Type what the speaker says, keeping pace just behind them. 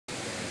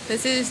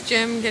This is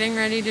Jim getting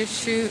ready to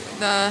shoot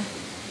the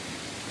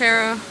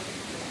para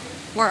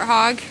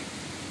warthog.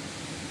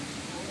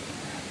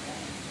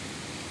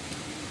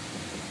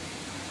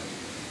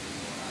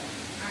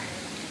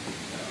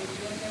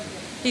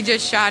 He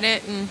just shot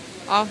it and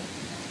all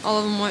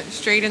of them went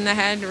straight in the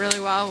head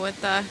really well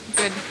with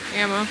good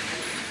ammo.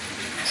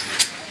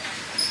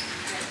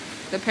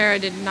 The para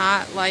did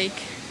not like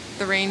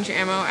the range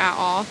ammo at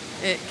all.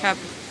 It kept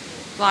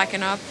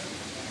locking up.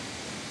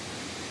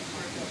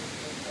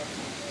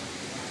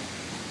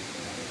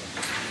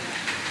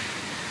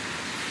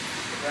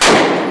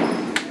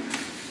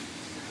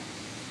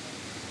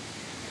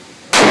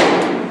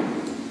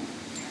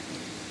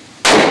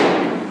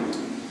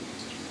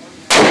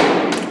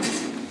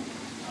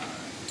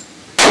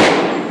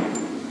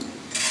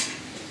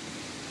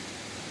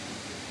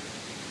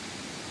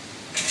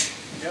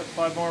 Yep,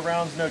 5 more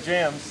rounds, no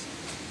jams.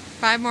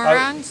 5 more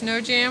rounds, no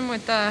jam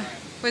with the,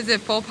 was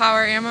it full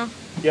power ammo?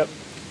 Yep,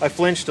 I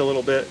flinched a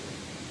little bit.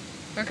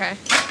 Okay.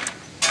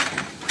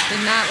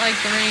 Did not like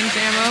the range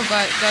ammo,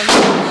 but does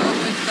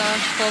go with the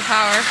full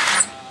power.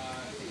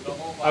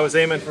 I was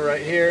aiming for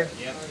right here,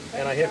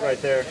 and I hit right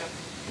there.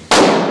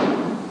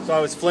 So I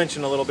was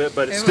flinching a little bit,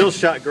 but it still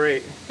shot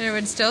great. And it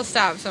would still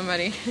stop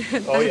somebody.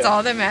 Oh, That's yeah.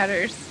 all that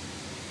matters.